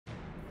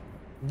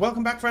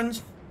Welcome back,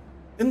 friends.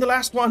 In the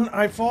last one,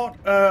 I fought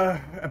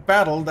a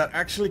battle that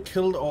actually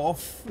killed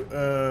off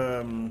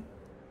the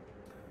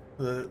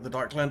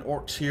Darkland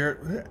orcs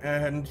here,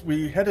 and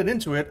we headed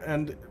into it,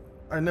 and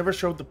I never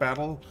showed the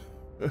battle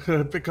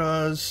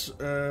because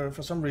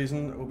for some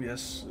reason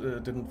OBS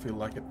didn't feel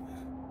like it.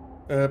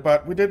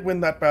 But we did win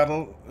that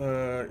battle.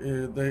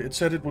 It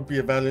said it would be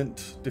a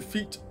valiant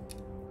defeat.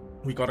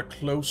 We got a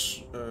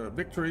close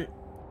victory,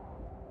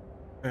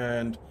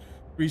 and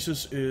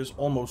Greasus is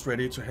almost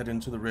ready to head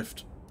into the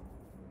rift.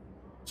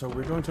 So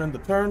we're going to end the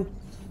turn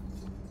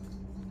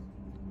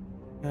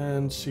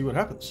and see what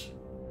happens.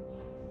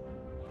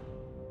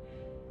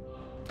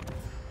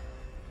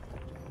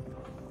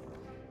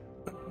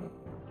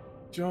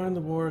 Join the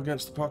war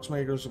against the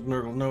poxmakers of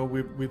Nurgle. No,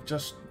 we've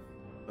just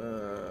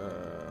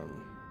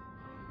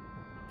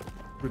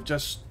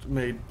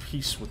made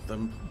peace with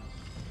them.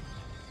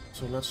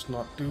 So let's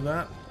not do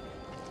that.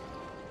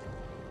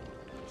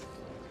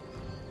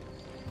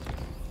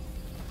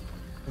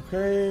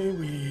 Okay,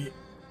 we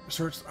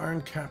searched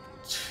Iron Cap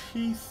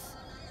Teeth.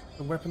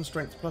 The weapon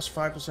strength plus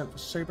 5% for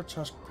Saber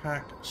Tusk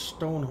Pack,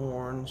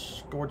 Stonehorns,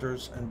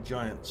 Scourgers, and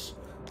Giants.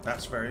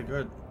 That's very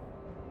good.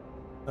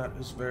 That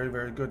is very,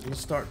 very good.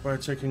 Let's start by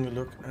taking a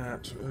look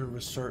at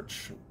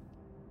research.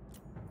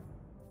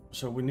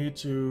 So we need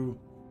to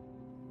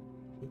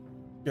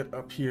get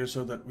up here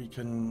so that we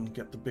can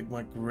get the big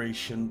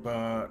migration,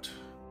 but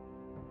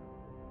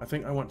I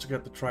think I want to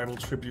get the tribal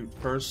tribute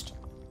first,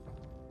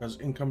 because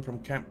income from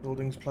camp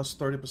buildings plus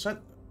 30%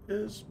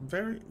 is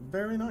very,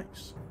 very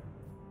nice.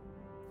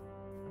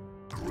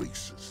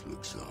 Greasus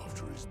looks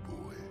after his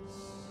boys.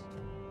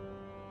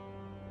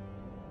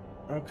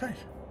 Okay.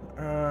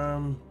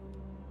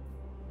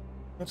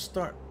 Let's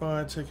start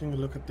by taking a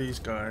look at these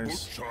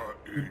guys.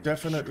 We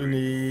definitely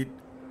need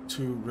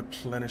to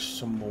replenish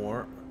some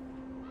more.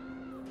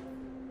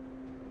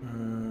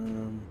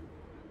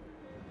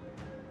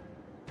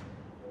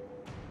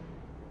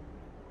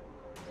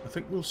 I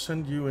think we'll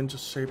send you into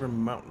Saber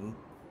Mountain,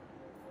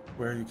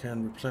 where you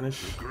can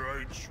replenish. The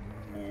great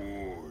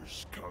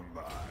wars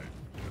combined.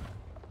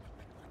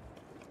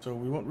 So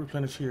we won't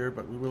replenish here,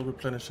 but we will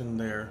replenish in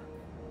there,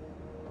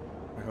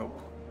 I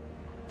hope.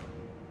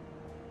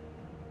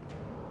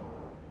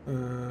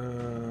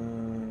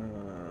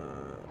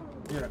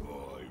 Yeah.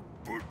 My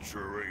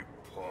butchery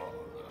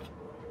parlor.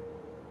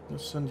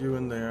 Let's send you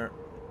in there.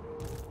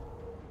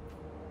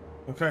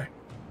 Okay.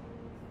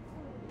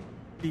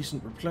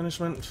 Decent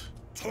replenishment.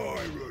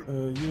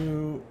 Tyrant.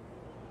 You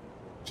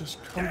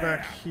just come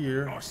back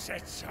here I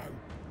said so.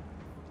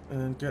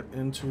 and get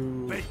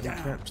into the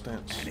camp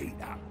stance. And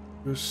eat up.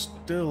 You're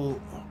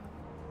still...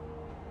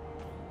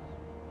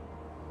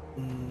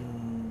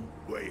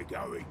 Where you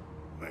going,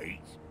 mate?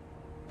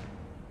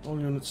 all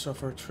units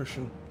suffer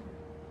attrition.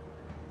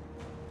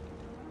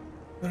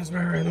 That's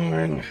very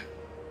annoying.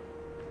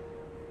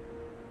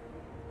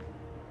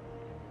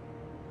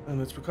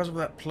 And it's because of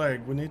that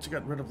plague. We need to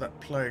get rid of that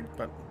plague,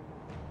 but...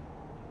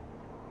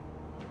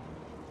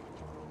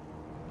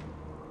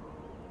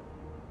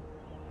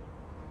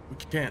 we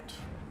can't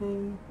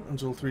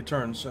until 3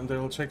 turns, and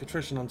they'll take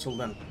attrition until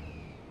then.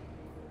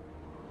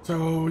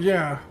 So,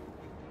 yeah.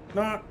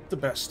 Not the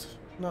best.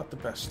 Not the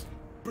best.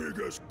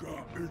 Biggest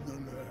gut in the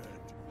land.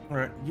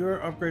 Alright, you're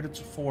upgraded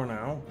to 4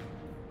 now.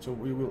 So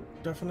we will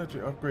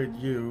definitely upgrade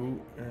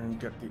you and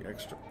get the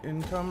extra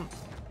income.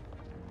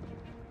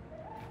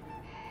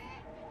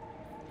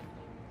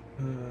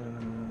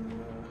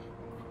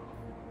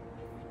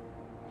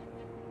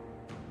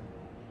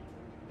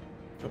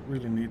 Don't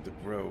really need the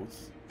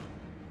growth.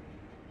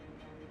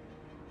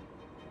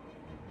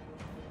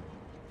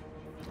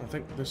 I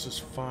think this is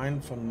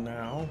fine for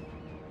now.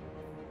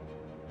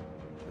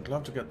 I'd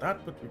love to get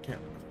that, but we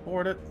can't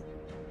afford it.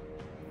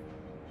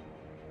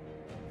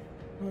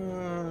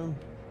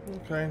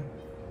 Okay.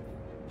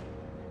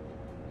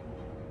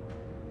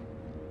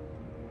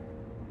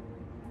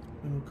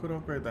 And we could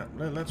upgrade that.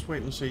 Let's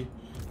wait and see.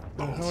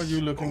 How are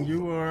you looking?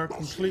 You are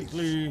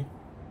completely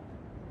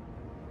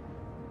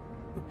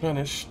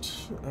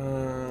replenished.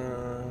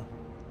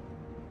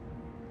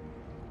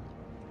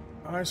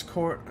 Ice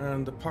Court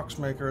and the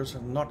Poxmakers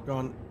have not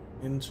gone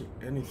into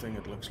anything,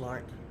 it looks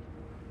like.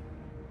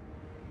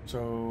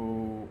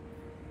 So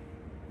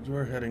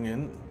you're heading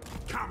in.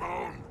 Come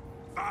on,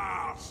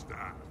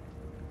 faster.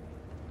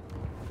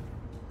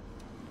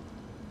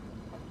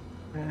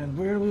 And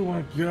where do we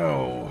want to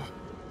go?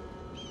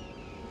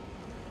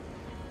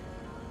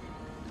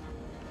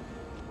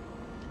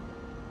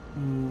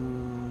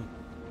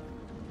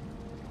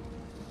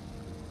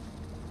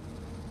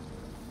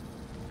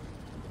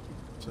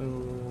 So,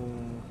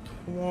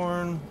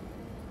 Torn.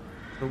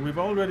 So we've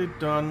already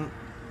done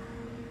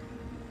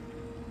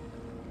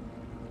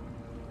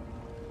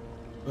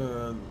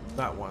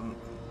that one.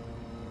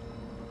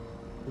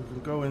 We can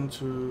go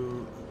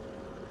into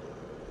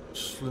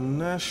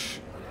Slaanesh,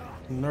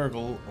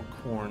 Nurgle, or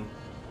Khorne.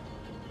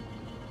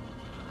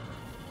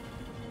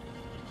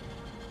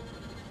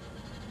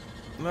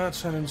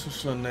 Let's head into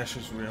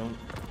Slaanesh's realm.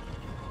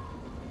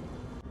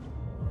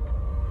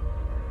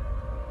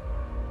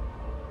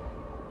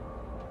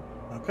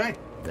 Okay.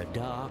 The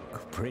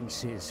Dark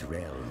Prince's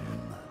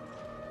realm.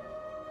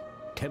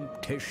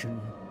 Temptation,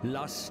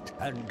 lust,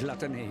 and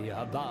gluttony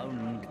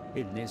abound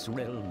in this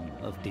realm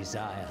of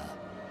desire.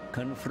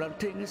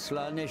 Confronting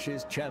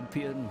Slaanesh's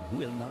champion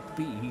will not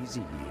be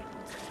easy,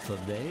 for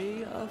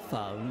they are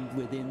found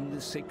within the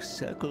 6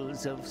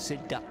 circles of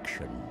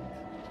seduction.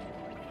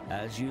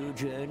 As you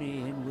journey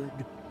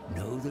inward,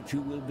 know that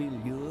you will be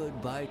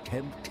lured by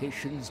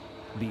temptations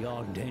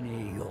beyond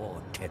any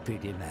your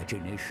tepid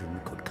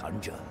imagination could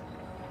conjure.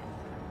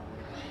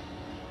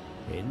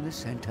 In the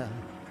center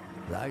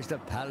lies the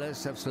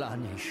Palace of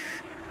Slaanesh,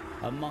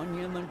 a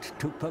monument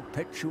to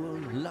perpetual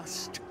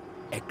lust,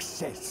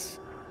 excess,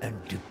 and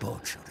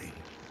debauchery.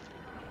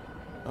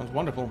 Sounds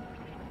wonderful.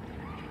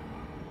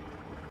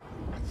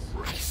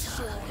 I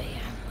saw the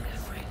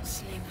anger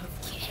rinsing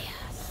of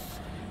chaos,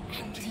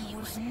 and he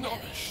was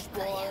nourished by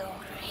your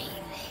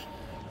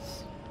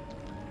cravings.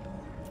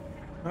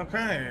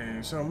 Okay,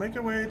 so make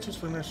your way to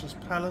Slaanesh's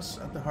palace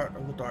at the heart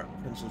of the Dark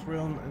Prince's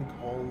realm and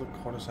call the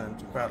courtesan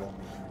to battle.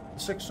 The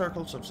 6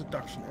 circles of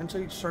seduction. Enter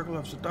each circle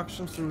of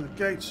seduction through the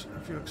gates.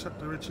 If you accept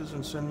the riches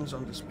and sins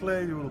on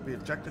display, you will be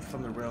ejected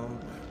from the realm.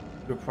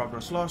 Your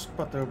progress lost,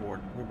 but the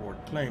reward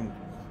claimed.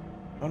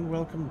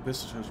 Unwelcome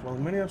visitors. While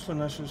many of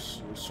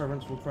Slaanesh's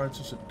servants will try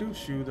to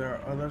seduce you, there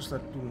are others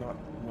that do not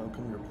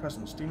welcome your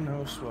presence. Demon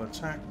hosts will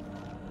attack,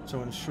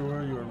 so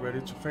ensure you are ready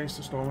to face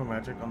the storm of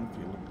magic on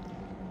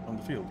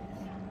the field.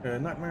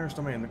 Nightmare's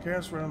domain. The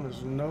Chaos Realm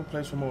is no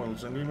place for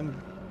mortals, and even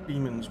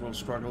demons will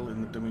struggle in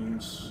the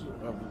domains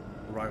of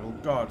rival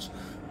gods.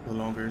 The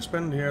longer you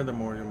spend here, the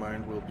more your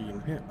mind will be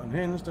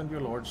unhinged and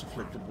your lords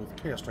afflicted with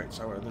chaos traits.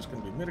 However, this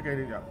can be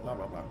mitigated, yeah, blah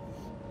blah blah.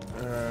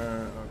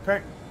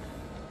 Okay.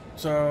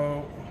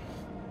 So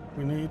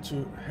we need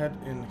to head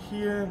in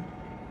here.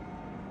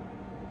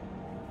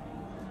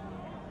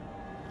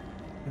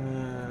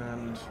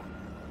 And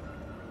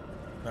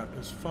that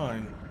is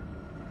fine.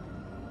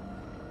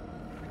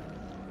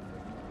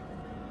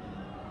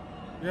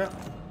 Yeah.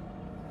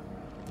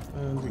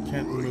 And we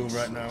can't move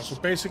right now. So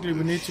basically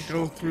we need to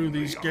go through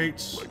these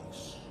gates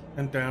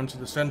and down to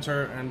the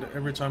center, and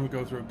every time we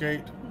go through a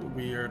gate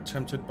we are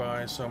tempted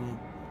by some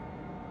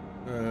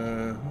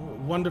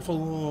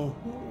wonderful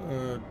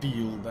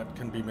deal that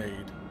can be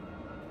made.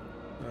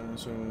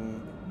 So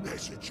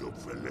Message of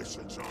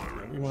Felicity.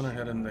 we want to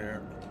head in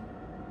there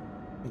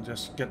and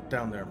just get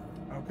down there.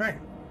 Okay.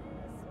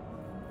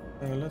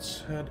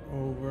 Let's head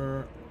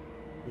over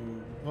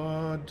to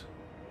VOD.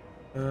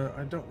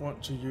 I don't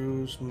want to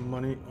use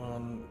money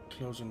on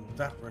closing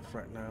that rift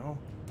right now.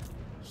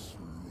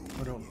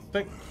 I don't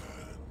think.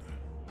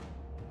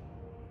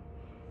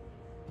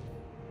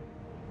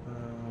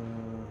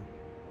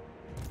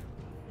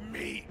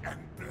 Meat and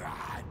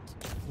blood.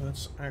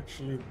 Let's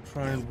actually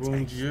try and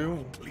wound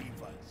you.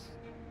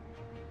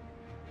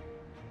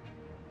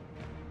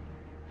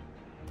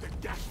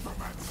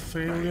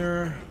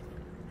 Failure.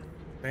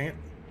 Dang it.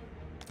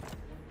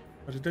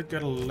 But it did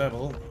get a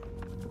level.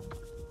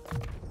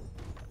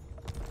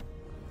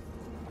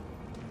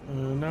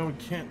 Now we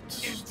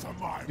can't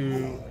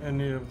do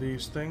any of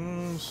these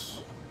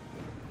things.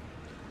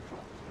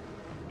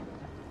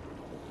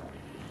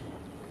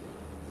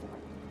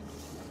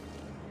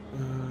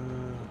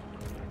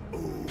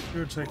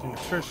 You're taking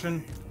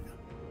attrition.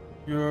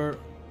 You're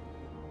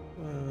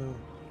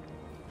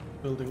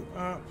building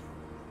up.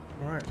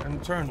 Alright,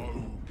 and turn.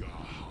 Ogre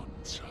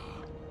hunter.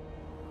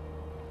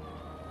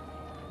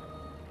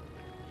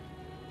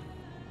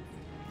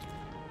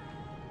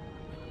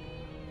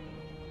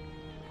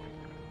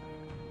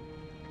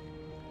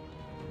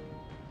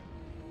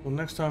 Well,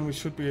 next time we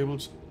should be able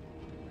to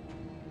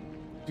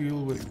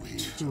deal with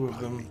 2 of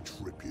them.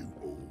 Tribute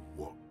or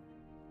what?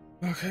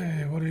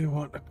 Okay, what do you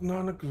want? A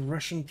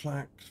non-aggression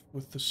plaque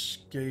with the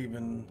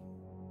Skaven.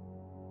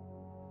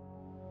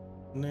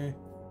 Nah.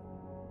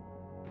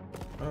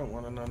 I don't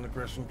want a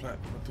non-aggression plaque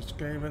with the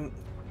Skaven.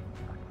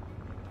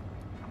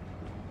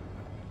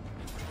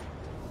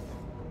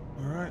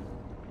 Alright.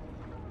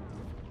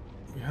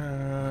 We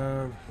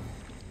have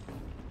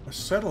a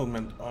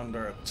settlement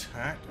under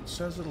attack. It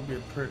says it'll be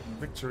a Pyrrhic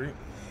victory.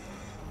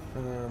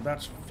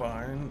 That's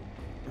fine.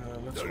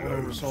 Let's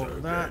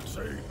auto-resolve that.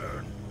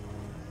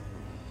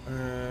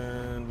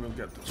 And we'll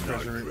get the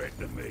treasury.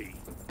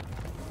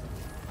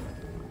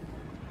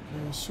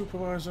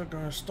 Supervisor,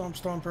 got a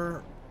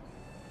Stomper.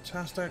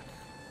 Fantastic.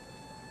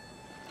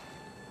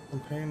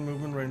 Campaign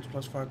movement range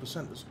plus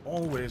 5% is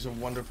always a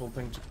wonderful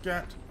thing to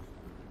get.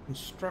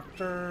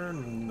 Instructor,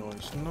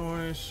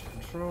 noise,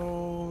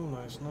 control,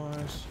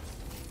 nice.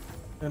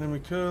 Enemy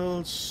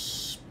killed,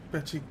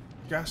 Spetigasus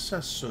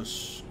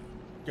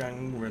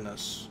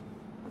Gangrenus.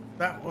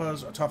 That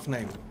was a tough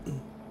name.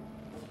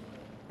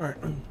 Alright,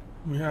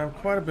 we have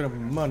quite a bit of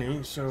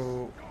money,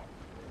 so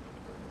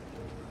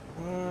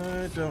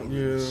why don't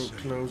you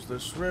close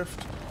this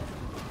rift?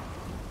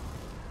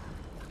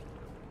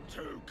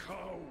 Too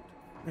cold.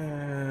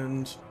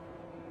 And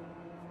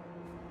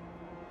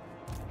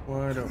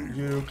why don't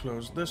you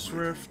close this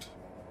rift?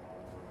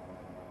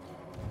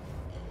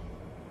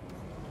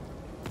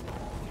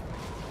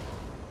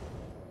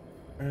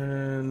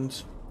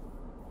 And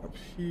up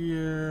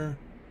here,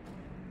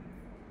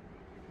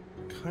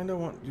 kind of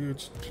want you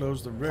to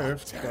close the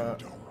rift,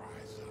 but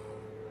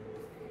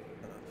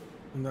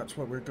and that's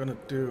what we're gonna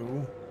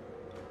do.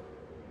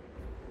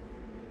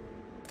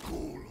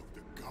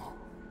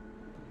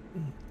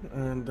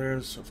 And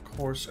there's, of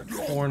course, a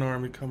corn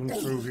army coming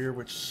through here,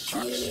 which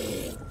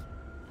sucks.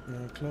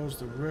 Close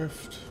the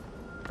rift.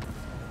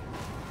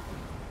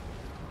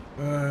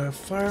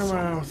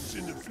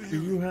 Firemouth,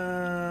 do you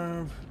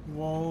have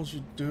walls?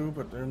 You do,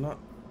 but they're not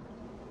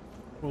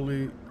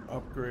fully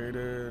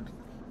upgraded.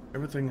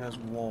 Everything has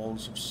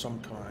walls of some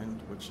kind,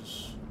 which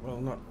is,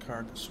 well, not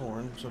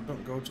Carcassonne, so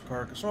don't go to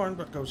Carcassonne,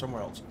 but go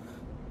somewhere else.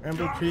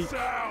 Amble Peak,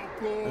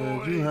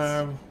 do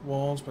have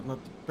walls, but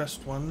not the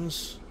best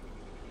ones.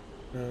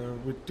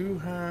 We do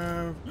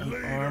have an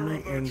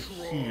army in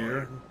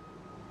here.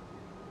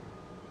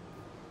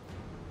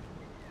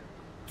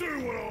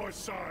 Do what I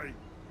say.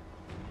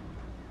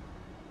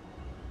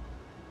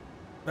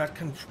 That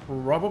can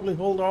probably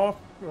hold off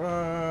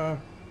the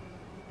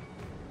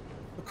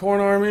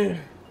corn army.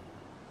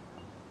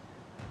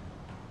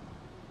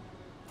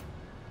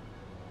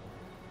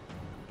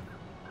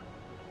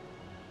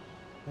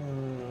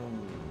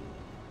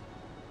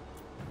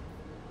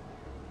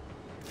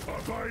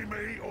 Obey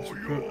me or Put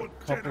you're a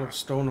couple of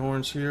stone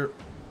horns here.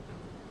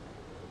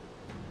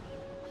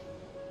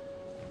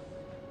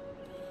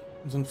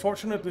 It's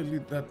unfortunately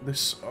that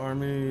this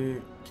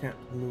army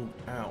can't move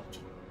out,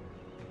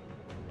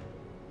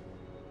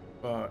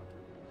 but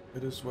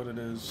it is what it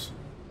is.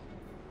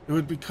 It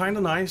would be kind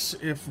of nice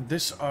if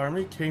this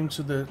army came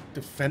to the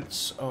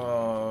defense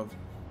of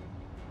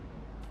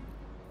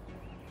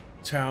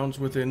towns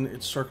within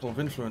its circle of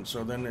influence,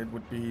 so then it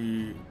would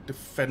be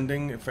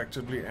defending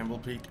effectively Amble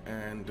Peak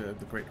and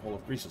the Great Hall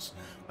of Greasus.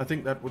 I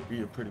think that would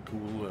be a pretty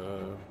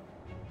cool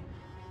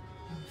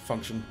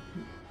function.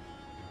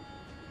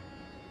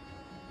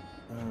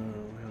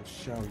 We have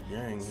Xiao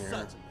Yang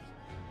here,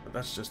 but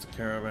that's just a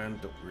caravan,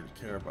 don't really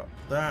care about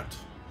that.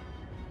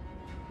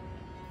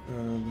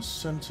 The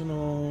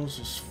Sentinels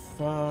is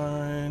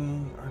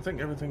fine. I think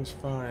everything's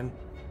fine.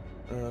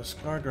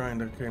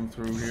 Scargrinder came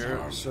through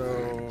here, so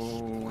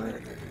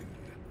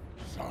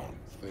I'm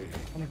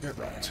gonna get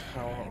a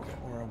tower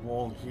or a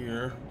wall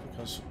here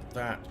because of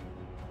that.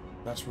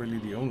 That's really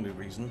the only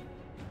reason.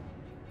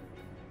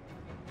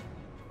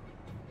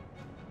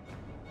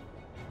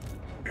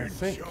 I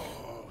think.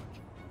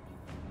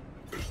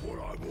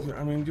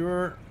 I mean,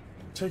 you're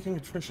taking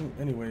attrition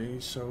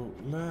anyway, so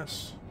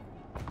let's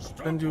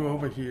send you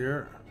over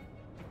here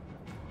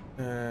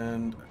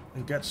and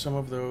get some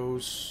of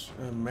those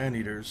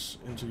man-eaters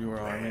into your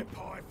army.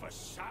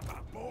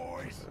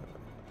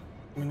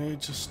 We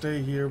need to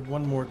stay here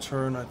one more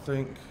turn, I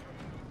think,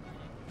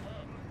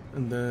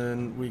 and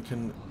then we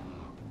can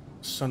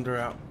sunder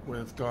out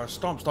with Gar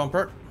Stomp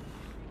Stomper.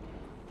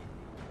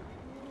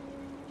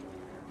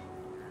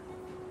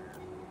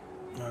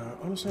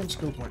 Unassigned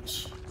skill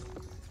points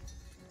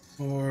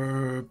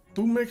for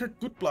Boommaker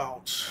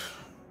Goodblout.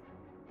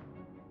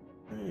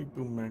 Hey,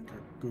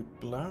 Boommaker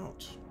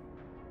Goodblout.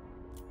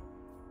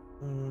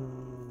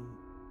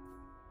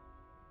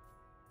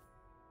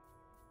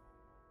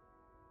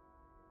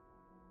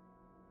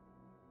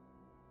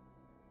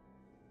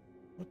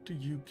 What do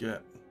you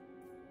get?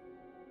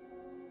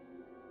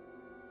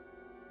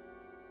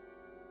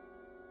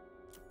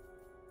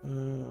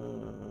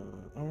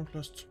 Armor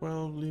plus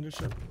 12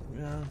 leadership.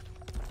 Yeah,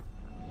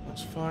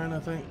 that's fine, I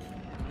think.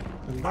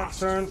 And that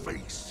turn.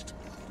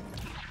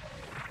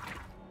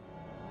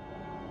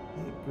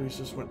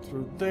 Greasus went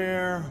through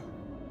there.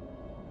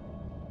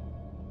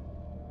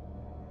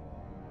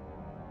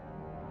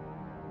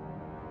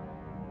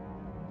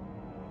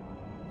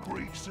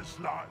 Greasus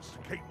likes to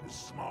keep the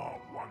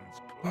smart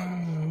ones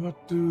close.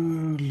 What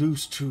do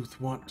Loose Tooth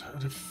want? A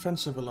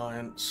defensive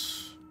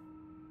alliance.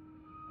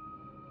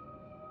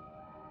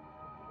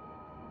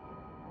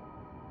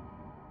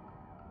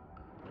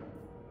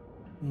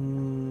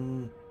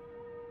 Who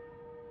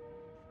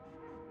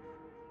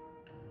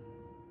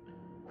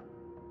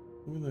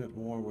are they at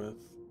war with?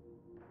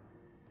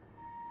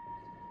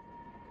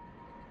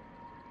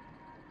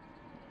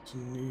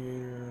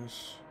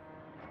 Engineers.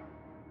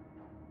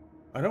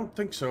 I don't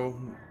think so.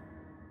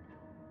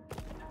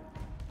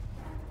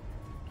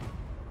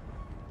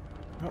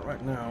 Not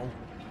right now.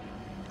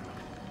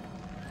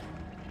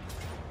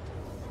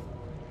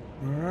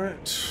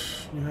 Alright.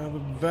 You have a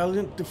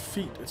valiant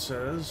defeat, it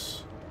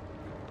says.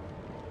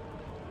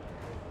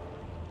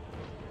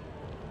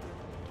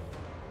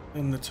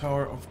 In the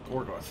Tower of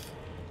Gorgoth.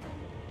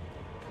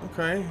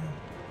 Okay.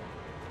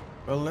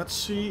 Well, let's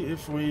see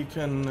if we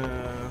can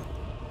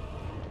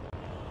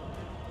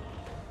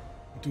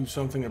do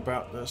something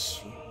about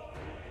this.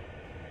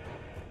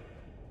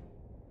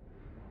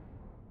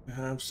 They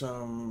have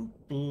some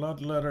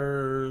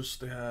Bloodletters,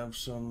 they have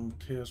some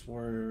Chaos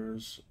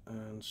Warriors,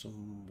 and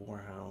some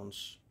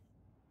Warhounds.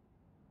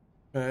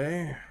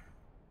 Okay.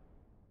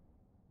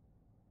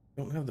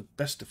 Don't have the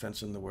best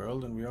defense in the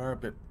world, and we are a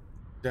bit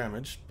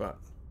damaged, but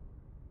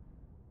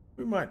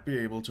we might be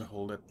able to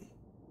hold it.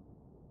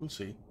 We'll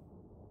see.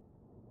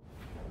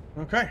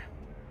 Okay.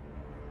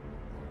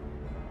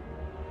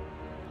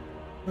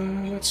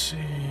 Let's see.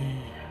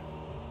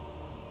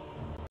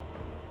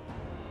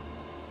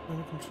 And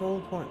a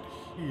control point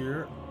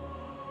here.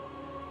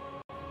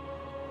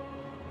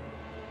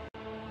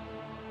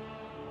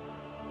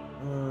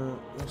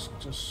 Let's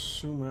just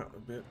zoom out a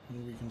bit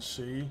and we can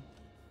see.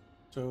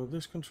 So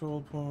this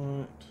control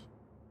point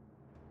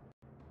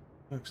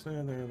connects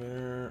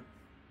there.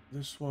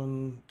 This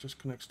one just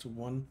connects to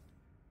one.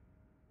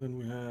 Then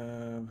we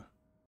have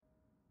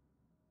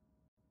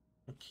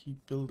a key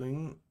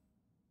building,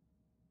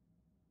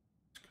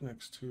 which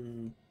connects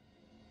to.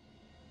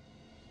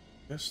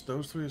 Yes,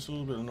 those three is a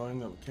little bit annoying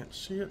that we can't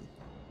see it.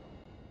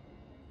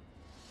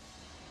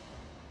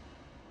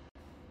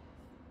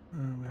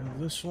 We have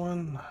this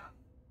one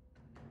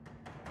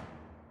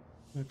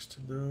next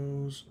to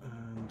those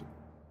and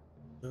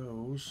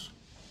those.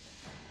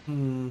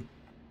 I'm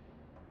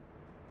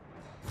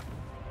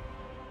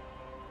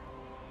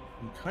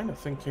kind of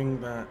thinking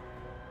that,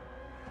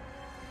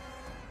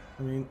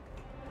 I mean,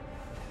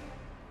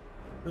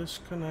 this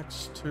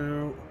connects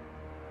to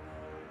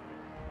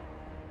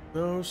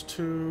those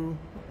two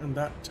and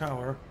that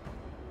tower.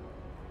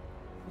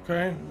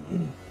 Okay.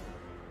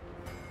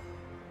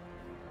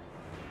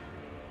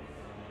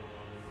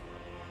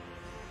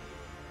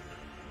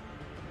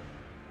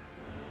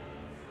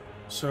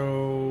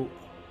 So,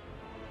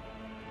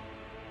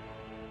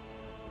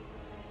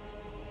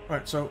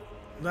 right, so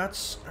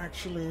that's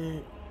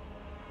actually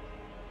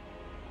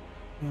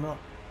not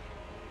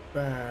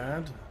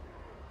bad.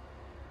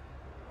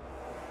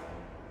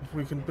 If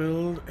we can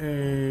build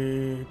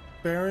a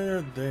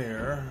barrier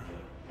there.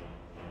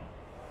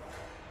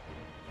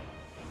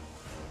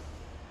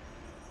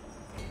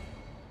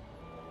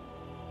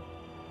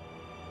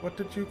 What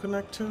did you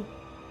connect to?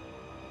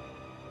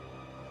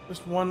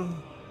 Just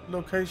one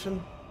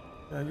location?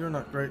 Yeah, you're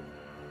not great.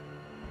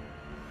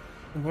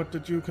 And what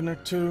did you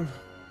connect to?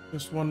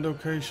 Just one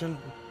location?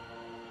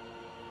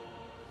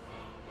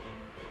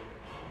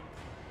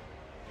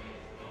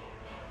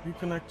 You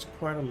connect to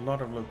quite a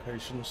lot of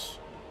locations.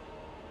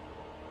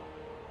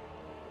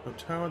 So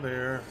tower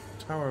there,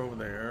 tower over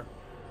there,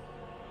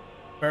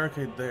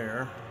 barricade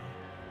there.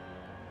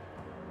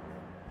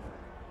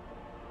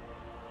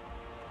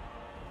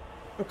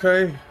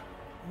 Okay.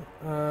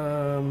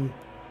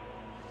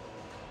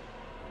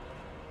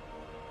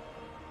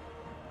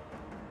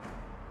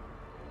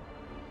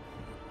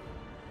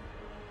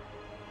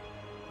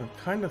 I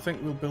kind of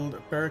think we'll build a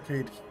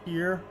barricade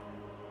here.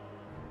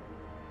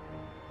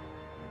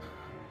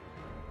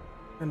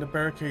 And a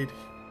barricade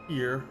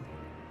here.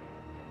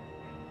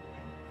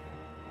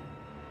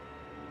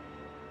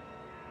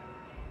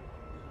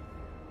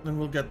 Then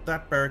we'll get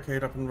that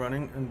barricade up and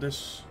running, and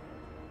this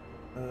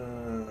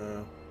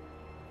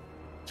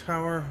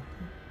tower.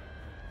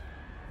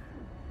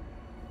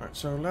 Alright,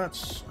 so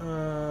let's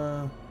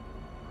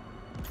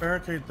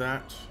barricade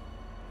that.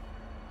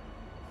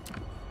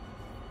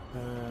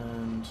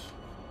 And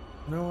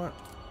you know what?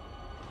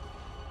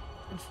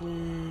 If we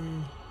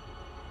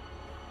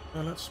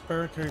let's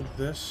barricade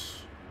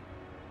this.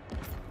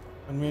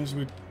 That means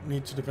we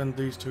need to defend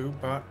these two,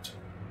 but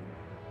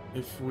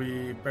if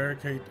we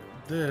barricade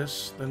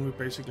this, then we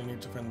basically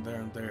need to defend there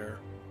and there.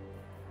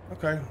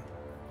 Okay.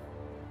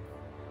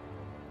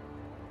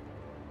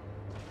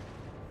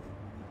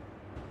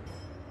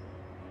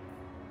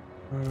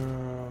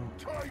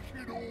 Take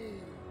it all!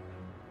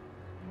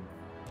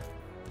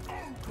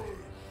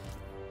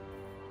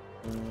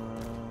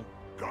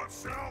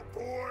 Guts out,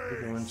 boys! We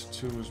go into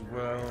 2 as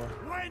well.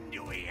 When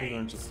do we We go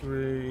into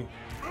 3.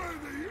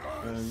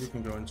 And you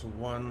can go into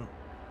 1.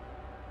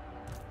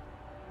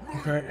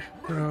 Okay,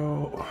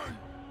 so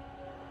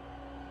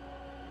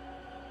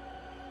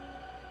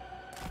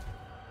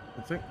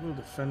I think we'll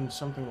defend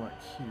something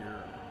like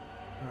here.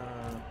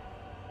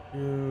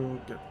 You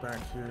get back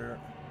here.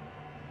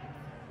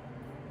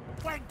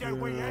 When do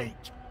we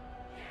eat?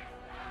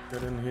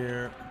 Get in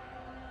here.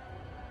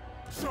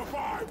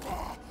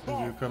 Survivor!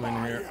 You come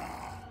in here.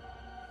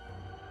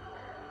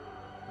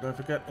 Did I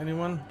forget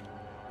anyone?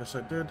 Yes,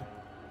 I did.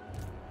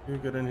 You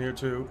get in here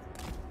too.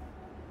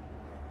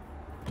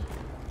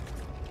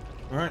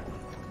 Alright.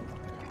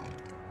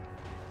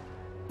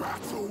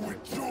 Battle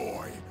with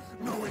joy,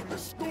 knowing the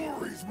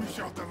stories we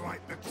shall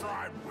delight the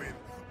tribe with.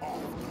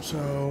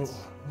 So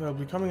they'll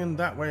be coming in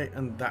that way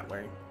and that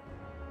way.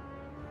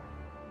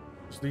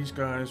 So these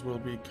guys will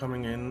be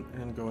coming in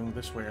and going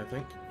this way, I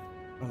think.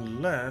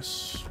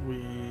 Unless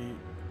we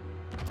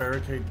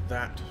barricade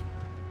that.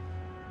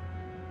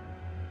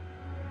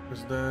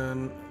 Because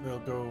then they'll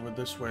go over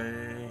this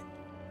way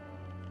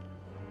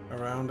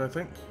around, I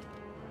think.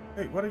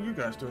 Hey, what are you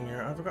guys doing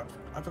here?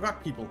 I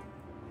forgot people.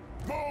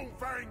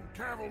 Bone-fang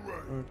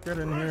cavalry! Get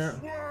in here.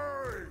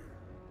 Way!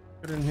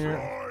 Get in here.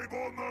 Tribe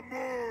on the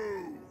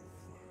move!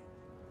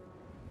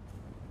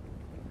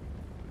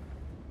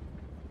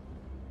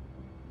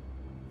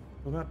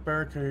 So that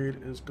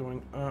barricade is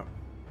going up.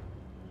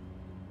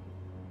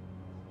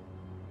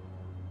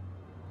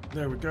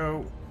 There we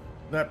go.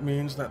 that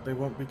means that they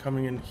won't be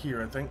coming in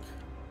here, I think.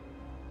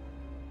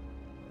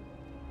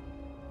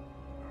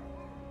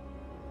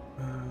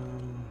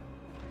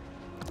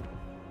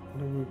 What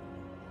do we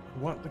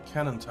want? The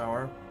cannon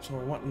tower, so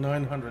I want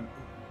 900.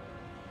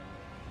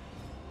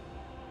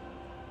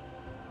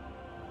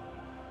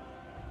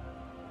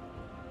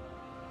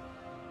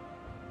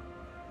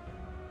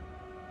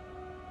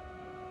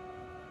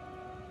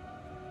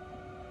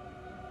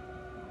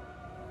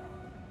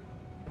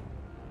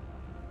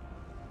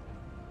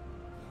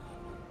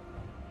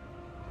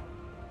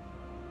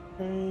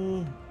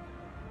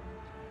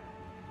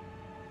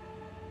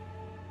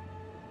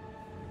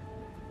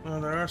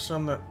 There are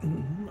some that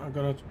are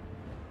gonna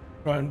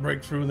try and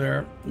break through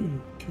there.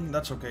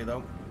 That's okay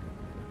though.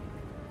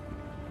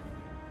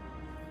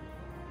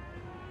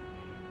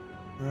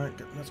 Alright,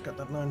 let's get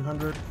that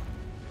 900.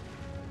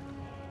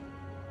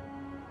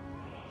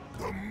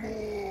 The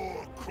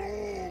more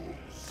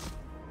calls.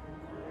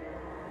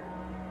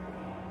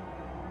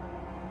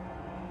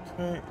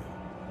 Okay.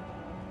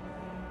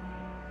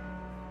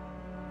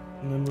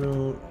 And then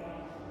we'll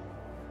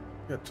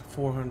get to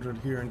 400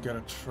 here and get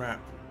a trap.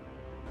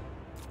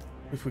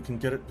 If we can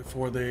get it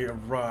before they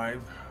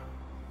arrive.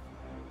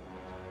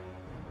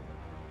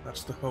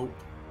 That's the hope.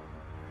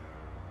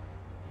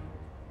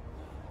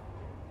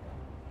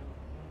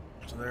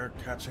 So they're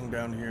catching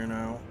down here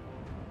now,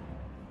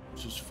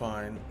 which is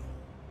fine.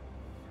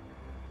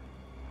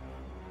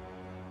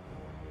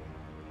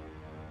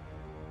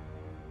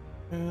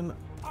 And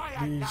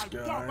these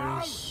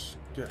guys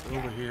get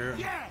over here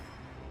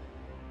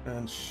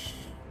and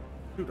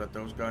shoot at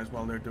those guys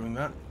while they're doing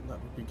that. That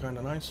would be kind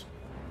of nice.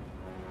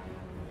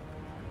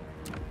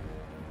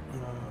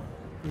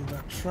 Do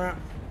that trap.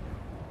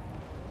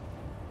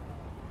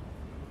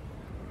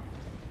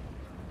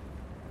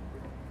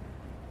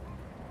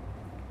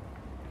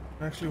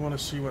 I actually want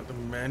to see what the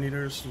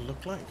man-eaters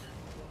look like.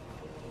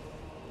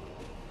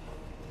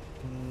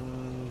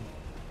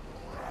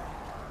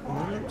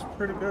 They look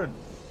pretty good.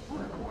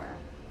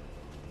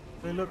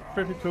 They look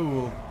pretty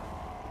cool.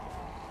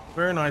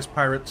 Very nice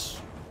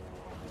pirates.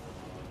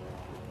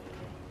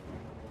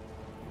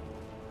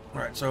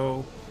 Alright,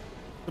 so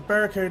the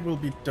barricade will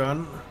be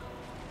done.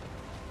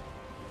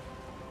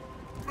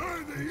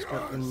 Let's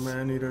get the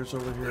man-eaters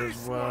over here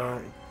as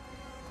well.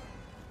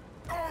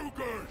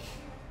 Ogres.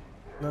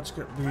 Let's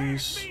get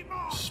these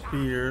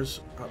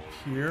spears up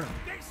here.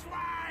 This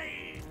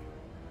way.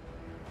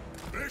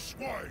 This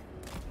way.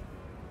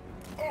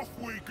 Off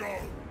we go.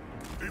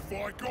 If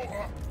I got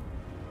her.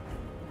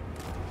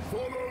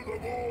 Follow the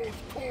war's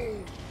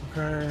call.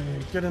 Okay,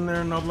 get in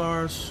there,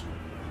 Noblars.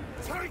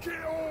 Take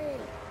it all.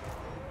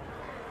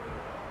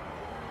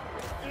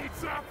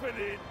 It's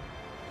happening.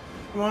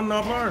 Come on,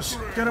 Noblars,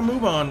 get a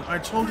move on. I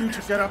told you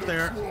to get up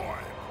there.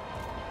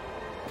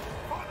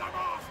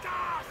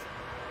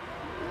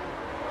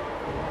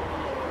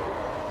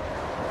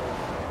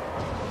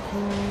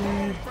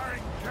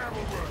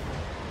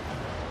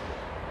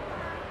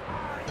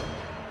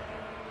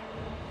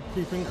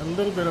 Keeping a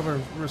little bit of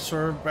a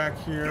reserve back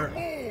here.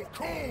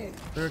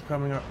 They're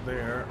coming up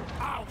there.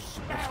 That's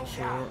for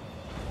sure.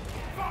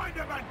 Find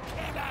them and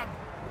kill them.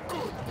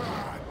 Good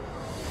man.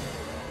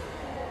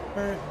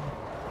 Okay.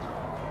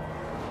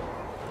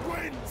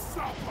 Win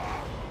supper.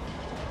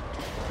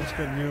 Let's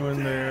get you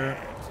in there.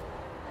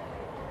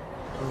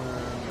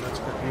 And let's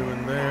get you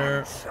in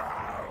there.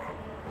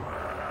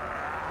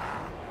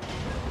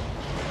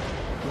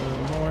 The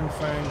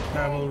Mornfang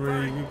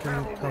cavalry, you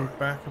can come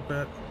back a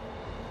bit.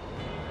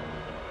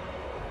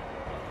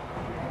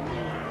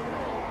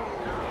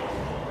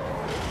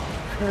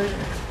 Okay.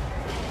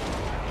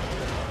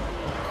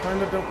 I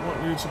kinda don't want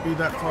you to be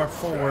that far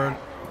forward,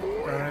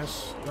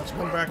 guys. Let's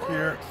come back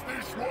here.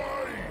 This way.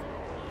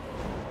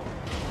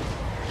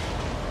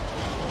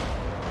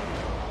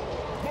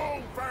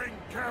 Mornfang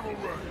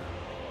cavalry.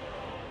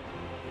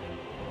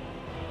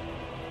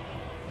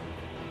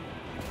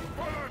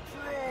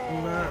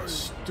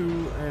 Let's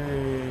do a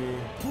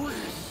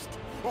Priest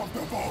of the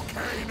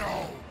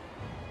volcano.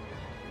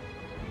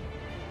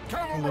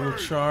 little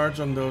charge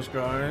on those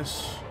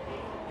guys.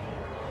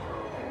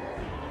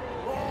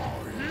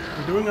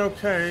 We're doing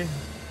okay.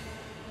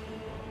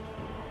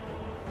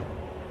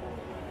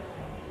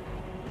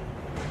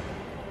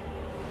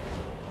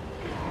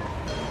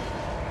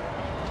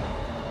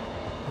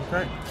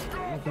 Okay,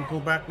 we can pull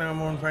back now,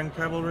 Mornfang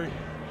cavalry.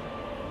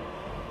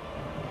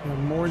 We have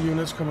more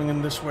units coming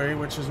in this way,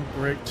 which isn't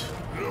great.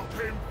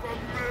 Looking for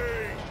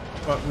me.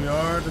 But we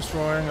are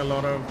destroying a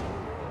lot of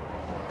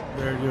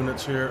their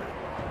units here.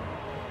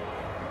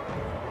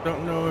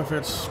 Don't know if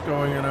it's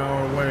going in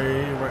our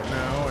way right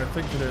now. I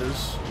think it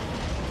is.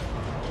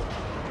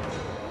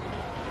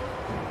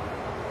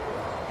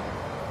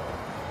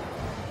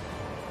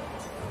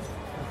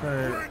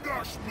 Okay. Bring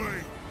us me.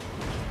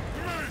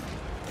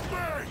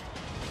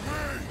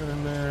 Get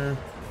in there.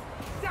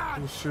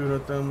 And shoot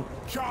at them.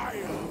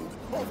 Child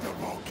of the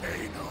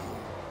volcano.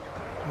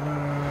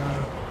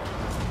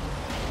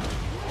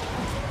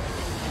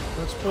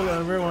 Let's pull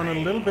everyone a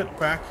little bit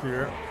back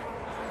here.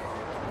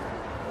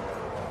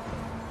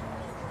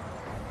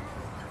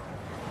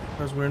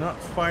 Because we're not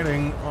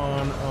fighting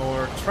on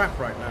our trap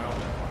right now,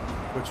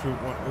 which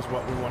is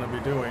what we want to be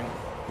doing.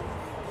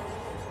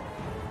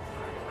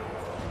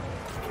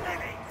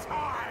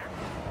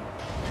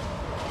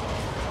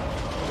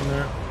 In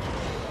there.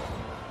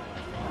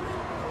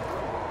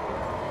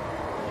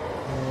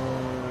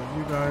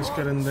 You guys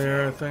get in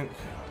there, I think.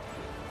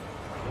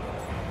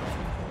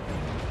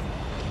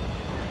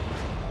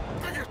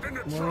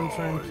 More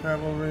untrained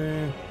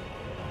cavalry.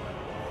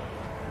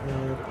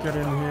 Get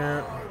in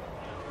here.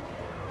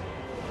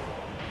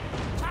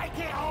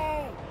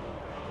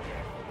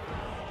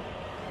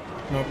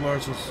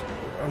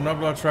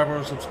 Noblar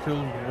trappers have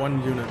killed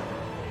 1 unit.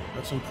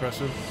 That's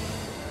impressive.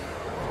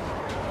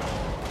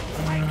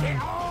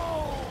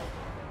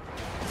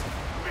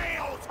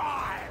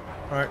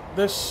 Alright,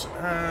 this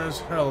has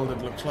held,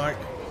 it looks like.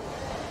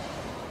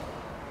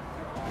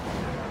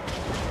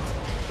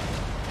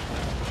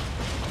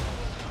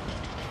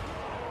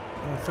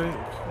 I think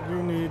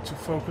you need to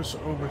focus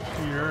over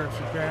here if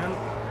you can.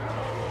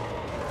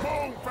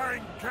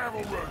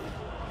 Cavalry.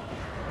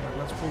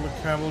 Let's pull the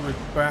cavalry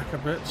back a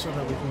bit so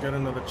that we can get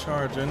another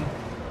charge in.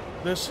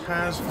 This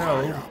has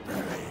held.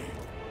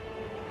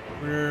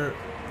 We're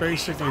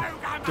basically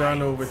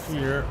done over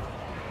here.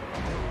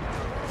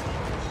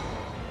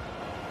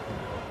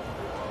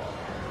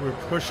 We're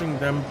pushing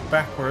them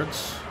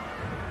backwards.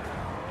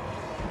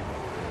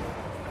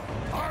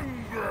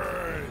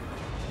 Hungry.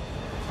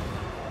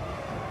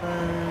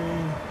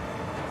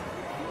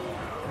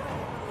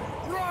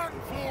 Run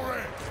for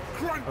it.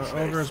 Crunch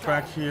Ogres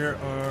back here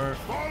are.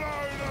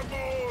 Follow the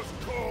Morse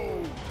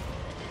call.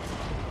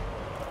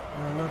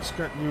 Let's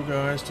get you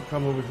guys to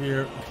come over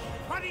here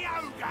For the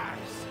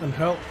ogres. and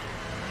help.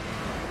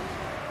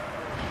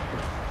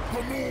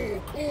 The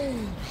more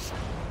calls.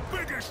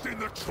 Biggest in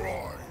the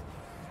tribe.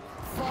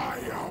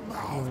 Fire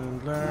mouth.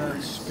 And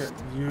let's get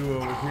you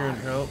over here and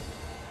help.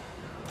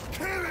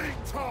 Killing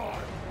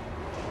time.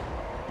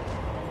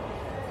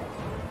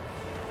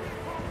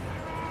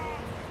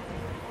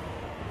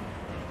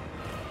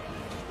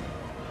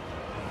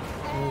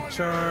 We'll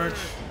charge.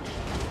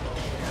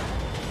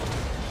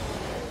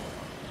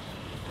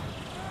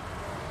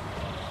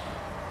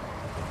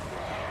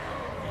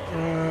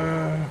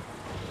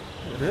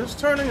 It is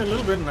turning a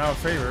little bit in our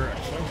favor,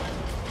 actually.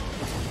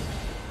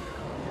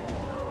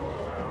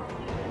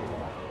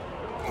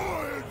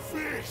 Iron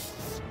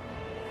fists.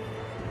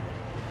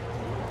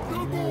 The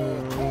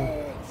more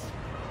calls.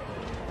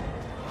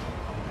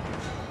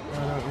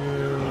 Why don't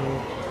you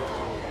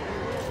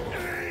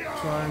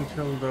try and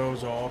kill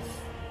those off?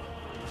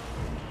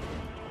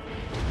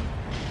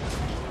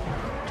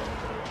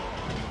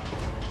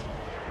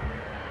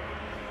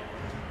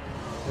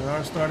 We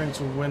are starting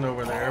to win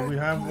over there. We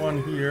have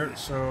one here,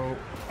 so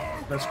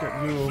let's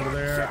get you over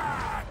there.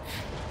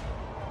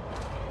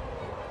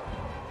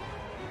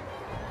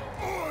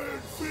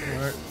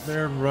 Alright,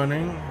 they're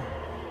running.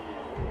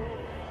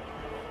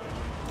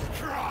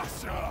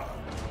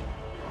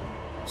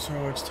 So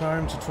it's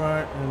time to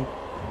try and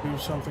do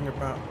something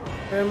about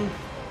him.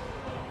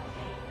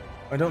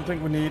 I don't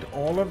think we need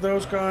all of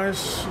those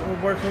guys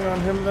working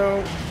on him,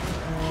 though.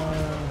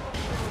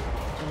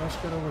 So let's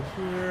get over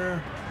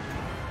here.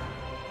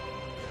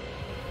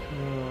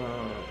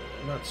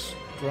 Let's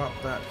drop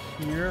that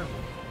here.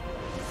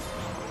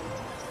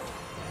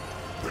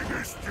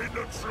 Biggest in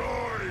the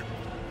tribe.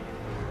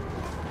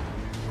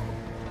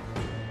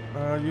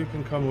 You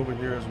can come over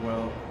here as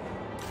well.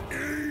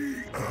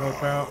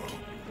 Help out.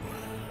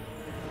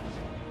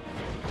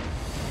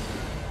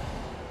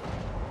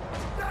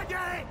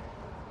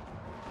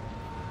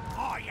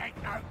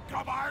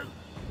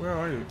 Where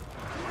are you?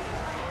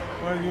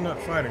 Why are you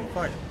not fighting?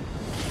 Fight.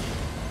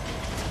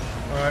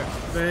 Alright,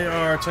 they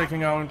are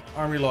taking out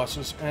army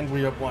losses, and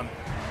we have won.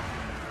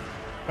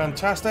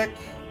 Fantastic.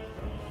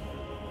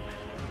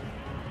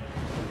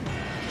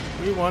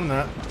 We won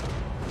that.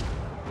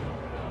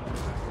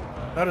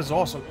 That is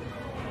awesome.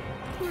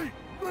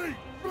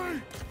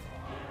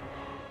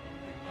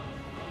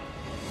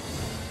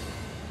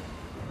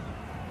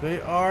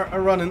 They are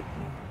a-running.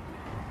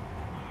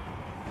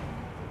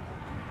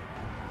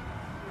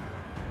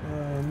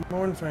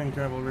 Mornfang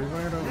cavalry,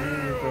 why don't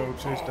you go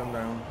chase them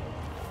down?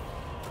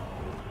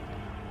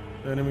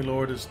 The enemy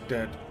lord is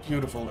dead.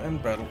 Beautiful.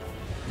 End battle.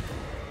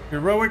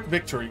 Heroic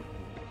victory.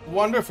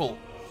 Wonderful.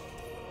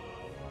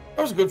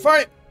 That was a good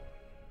fight.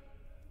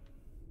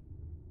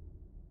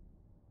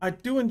 I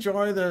do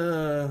enjoy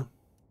the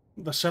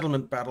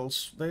settlement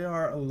battles. They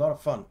are a lot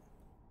of fun.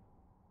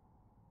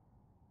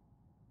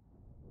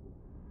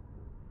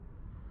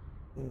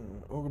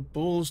 Ogre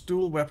bulls,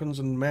 dual weapons,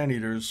 and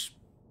man-eaters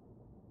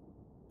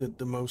did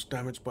the most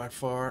damage by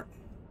far.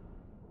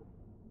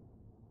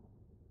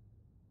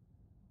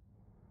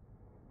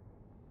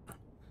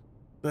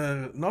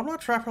 The Noblar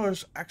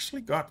Trappers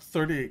actually got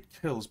 38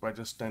 kills by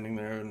just standing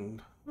there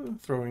and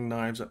throwing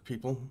knives at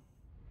people.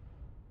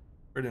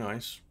 Pretty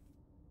nice.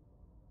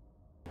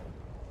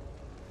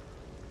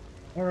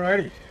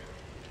 Alrighty.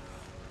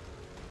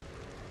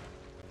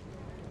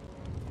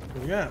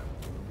 So yeah,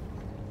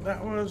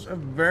 that was a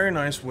very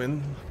nice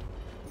win.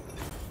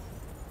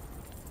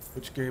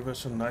 which gave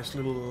us a nice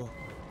little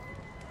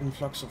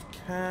influx of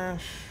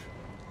cash.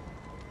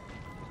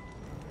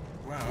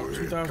 Wow,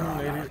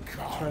 2,080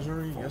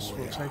 treasury. Yes,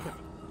 we'll take it.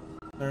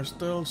 There's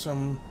still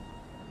some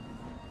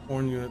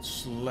horn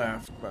units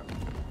left, but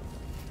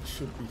it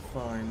should be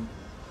fine.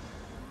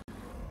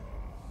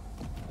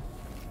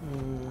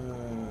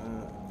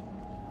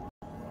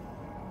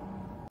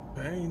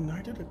 Okay,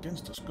 united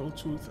against the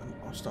Goldtooth and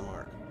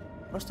Ostermark.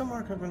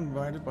 Ostermark have been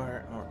invited by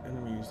our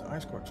enemies, the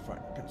Ice Court, to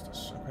fight against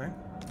us. Okay.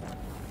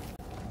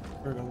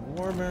 Bergen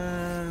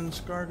Warband,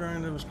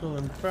 Scargrinder was killed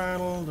in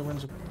battle. The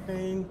Winds of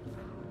Pain.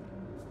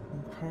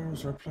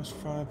 Powers are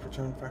 +5 per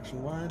turn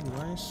faction wide.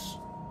 Nice.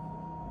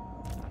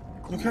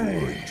 Okay.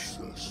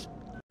 Greasus,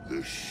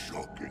 this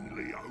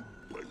shockingly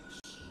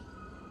outpace.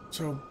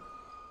 So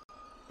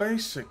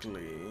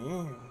basically,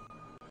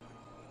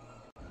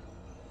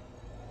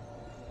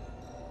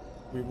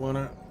 we want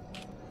to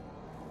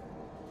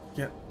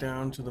get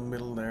down to the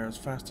middle there as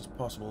fast as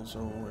possible.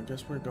 So I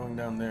guess we're going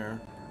down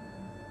there.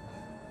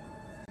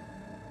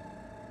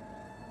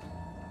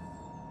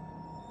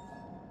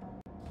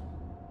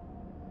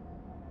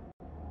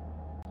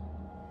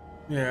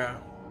 Yeah.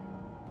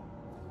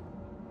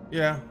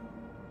 Yeah.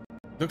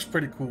 Looks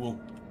pretty cool.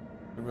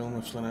 The Realm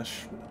of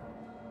Slaanesh.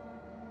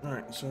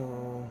 Alright,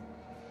 so...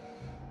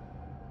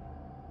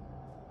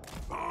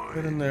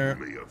 get in there.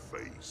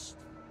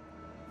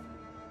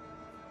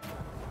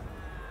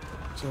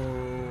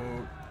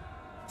 So...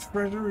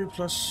 treasury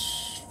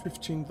plus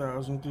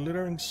 15,000.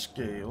 Glittering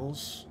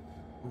Scales.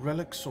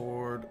 Relic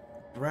Sword.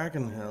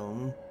 Dragon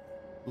Helm.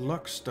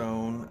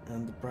 Luckstone.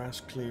 And the Brass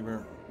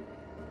Cleaver.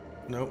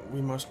 No,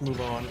 we must move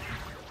on.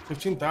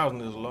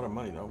 15,000 is a lot of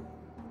money, though.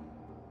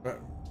 But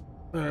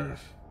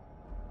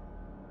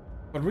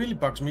what really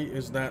bugs me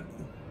is that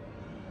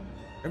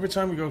every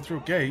time we go through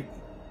a gate,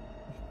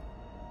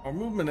 our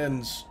movement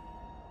ends.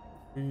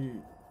 We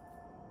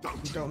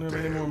don't have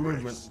any more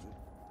movement.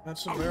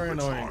 That's very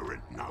annoying.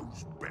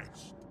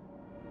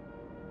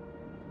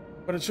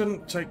 But it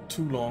shouldn't take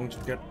too long to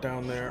get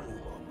down there.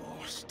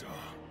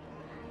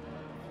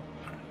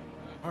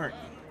 Alright.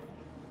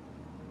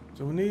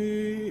 So we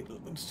need,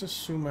 let's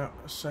just zoom out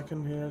a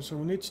second here. So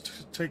we need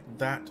to take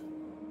that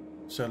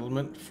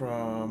settlement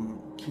from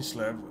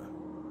Kislev,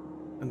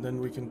 and then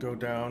we can go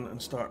down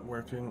and start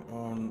working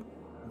on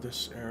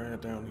this area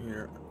down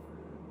here.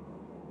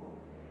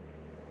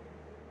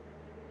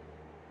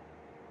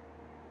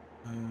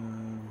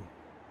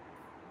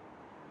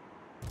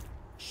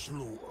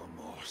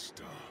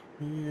 Slaughtermaster.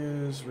 He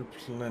is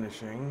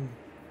replenishing.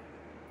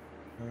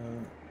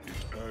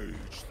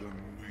 Aids the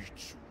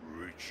meat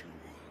ritual.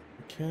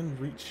 Can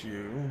reach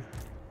you.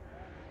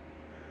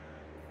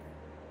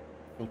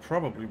 We'll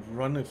probably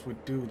run if we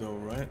do, though,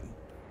 right?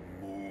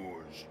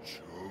 More's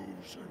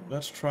chosen.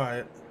 Let's try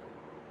it.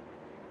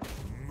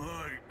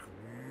 Make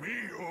me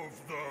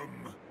of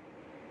them.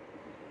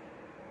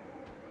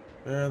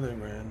 There they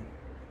ran.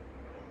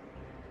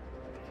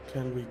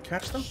 Can we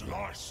catch them?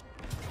 Slice.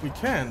 We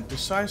can.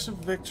 Decisive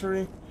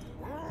victory.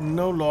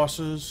 No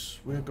losses.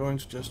 We're going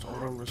to just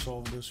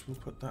auto-resolve this. We'll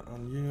put that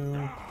on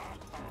you.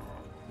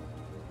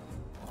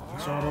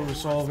 Let's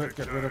auto-resolve it,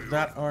 get rid of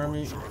that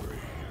army.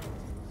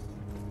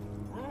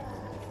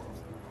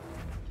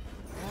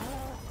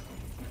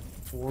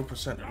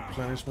 %4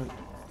 replenishment.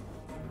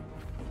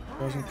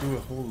 Doesn't do a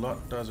whole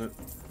lot, does it?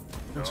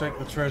 We'll take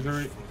the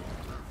treasury.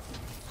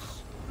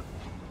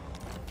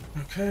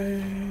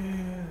 Okay,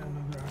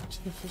 another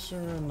artificer,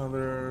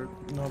 another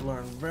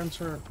Noblar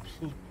inventor,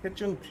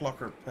 pigeon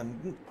plucker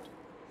pendant.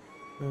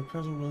 The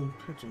peasant will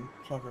pigeon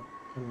plucker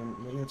pendant,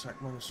 melee attack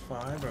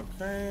 -5,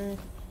 okay.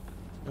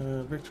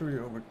 Victory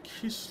over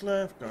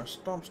Kislev, got a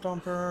Stomp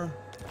Stomper,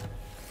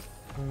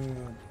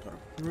 got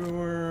a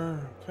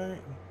Brewer, okay.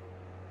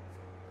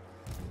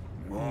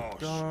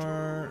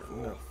 Guard,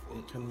 no,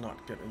 we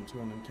cannot get into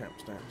an encamp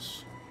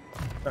stance.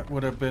 That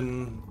would have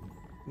been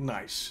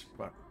nice,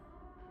 but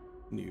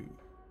new.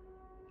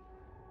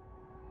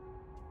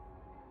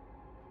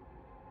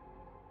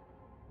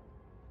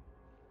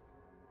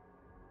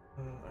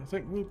 I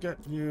think we'll get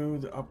you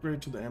the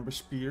upgrade to the Amber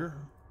Spear,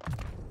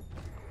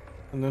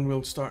 and then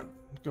we'll start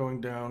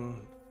going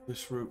down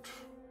this route.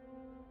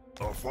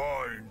 A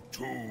fine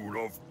tool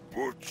of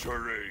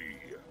butchery.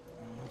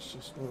 Let's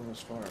just move as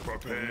far as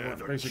Prepare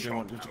the basically, I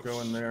want you to go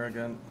in there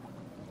again.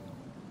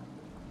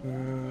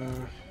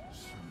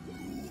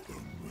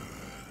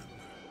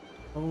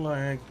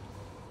 Olag,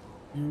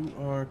 you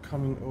are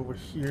coming over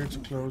here to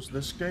close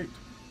this gate.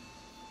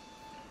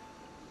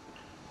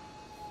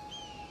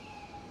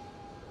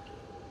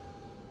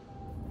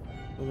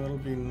 So that'll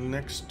be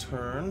next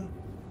turn.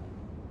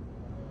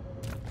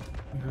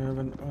 We have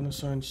an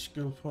unassigned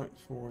skill point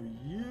for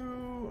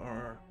you,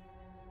 our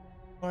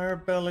Fire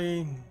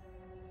Belly.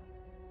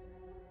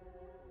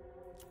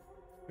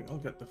 I think I'll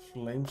get the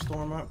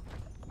Flamestorm up.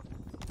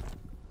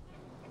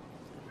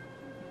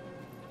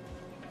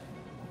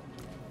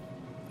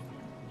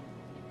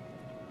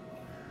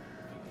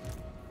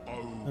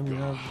 And we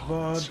have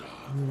Bud,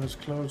 who has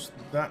closed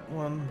that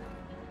one.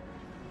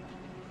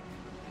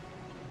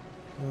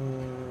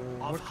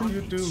 What can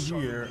you do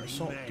here?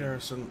 Assault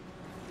garrison.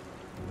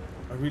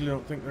 I really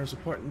don't think there's a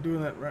point in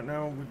doing that right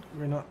now.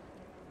 We're not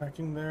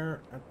attacking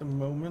there at the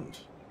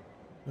moment.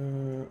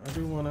 I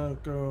do want to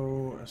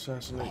go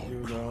assassinate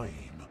you though.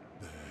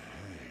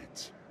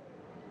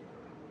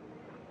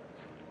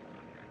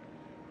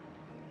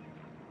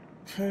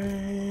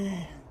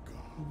 Okay.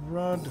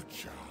 Rudd.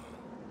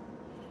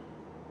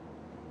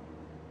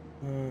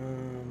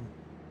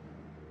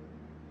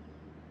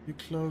 You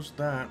closed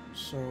that,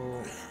 so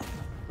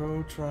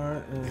go try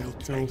and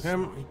kill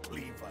him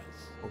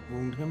or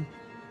wound him.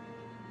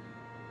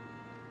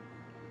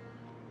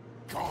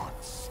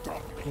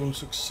 Wound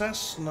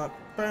success, not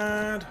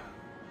bad.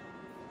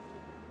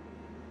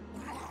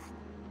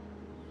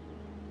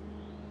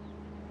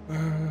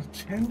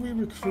 Can we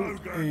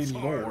recruit a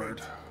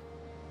lord?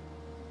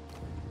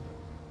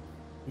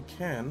 We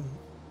can.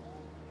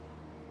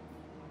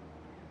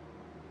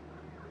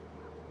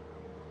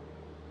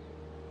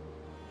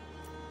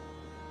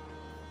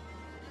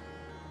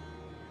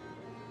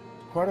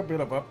 Quite a bit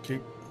of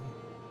upkeep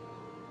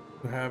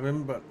to have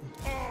him, but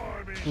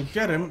we'll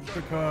get him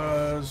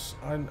because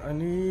I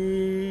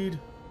need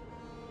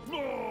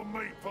more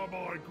meat for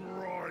my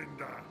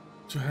grinder.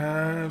 To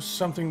have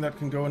something that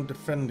can go and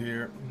defend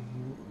here.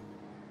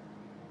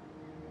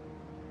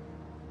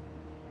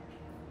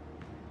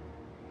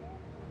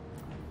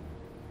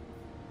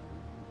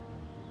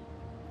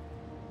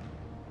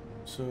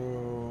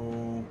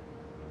 So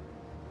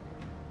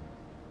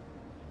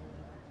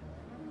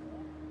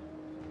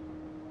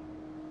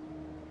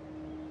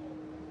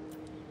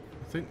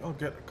I think I'll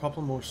get a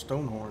couple more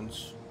stone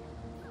horns.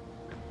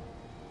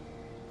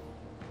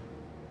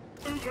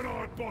 Who can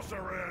I boss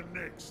around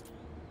next?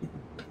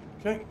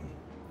 Okay.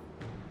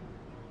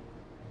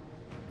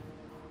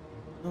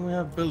 Then we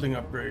have building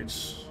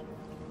upgrades.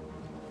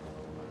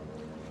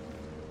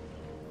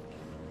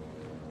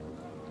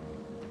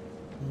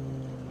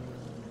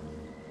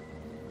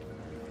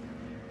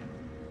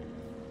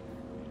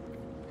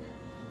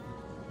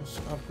 Let's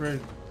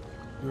upgrade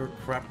your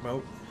crap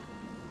boat.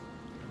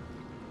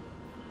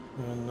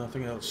 And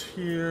nothing else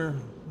here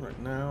right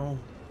now.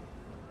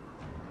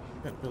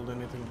 Can't build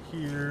anything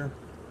here.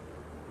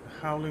 The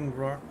Howling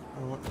Rock,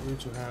 I want you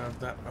to have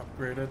that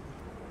upgraded.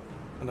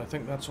 And I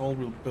think that's all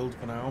we'll build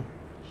for now.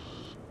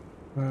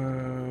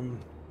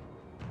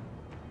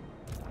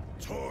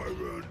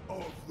 Tyrant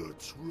of the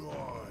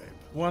tribe.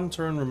 One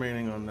turn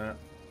remaining on that.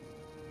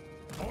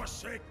 I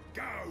said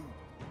go.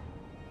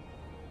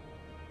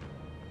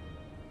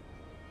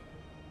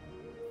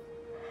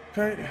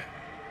 Okay.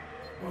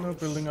 No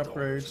building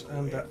upgrades,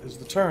 and that is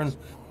the turn.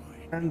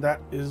 And that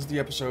is the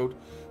episode.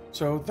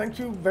 So thank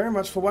you very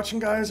much for watching,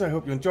 guys. I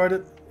hope you enjoyed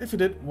it. If you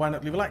did, why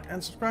not leave a like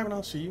and subscribe, and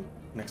I'll see you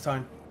next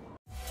time.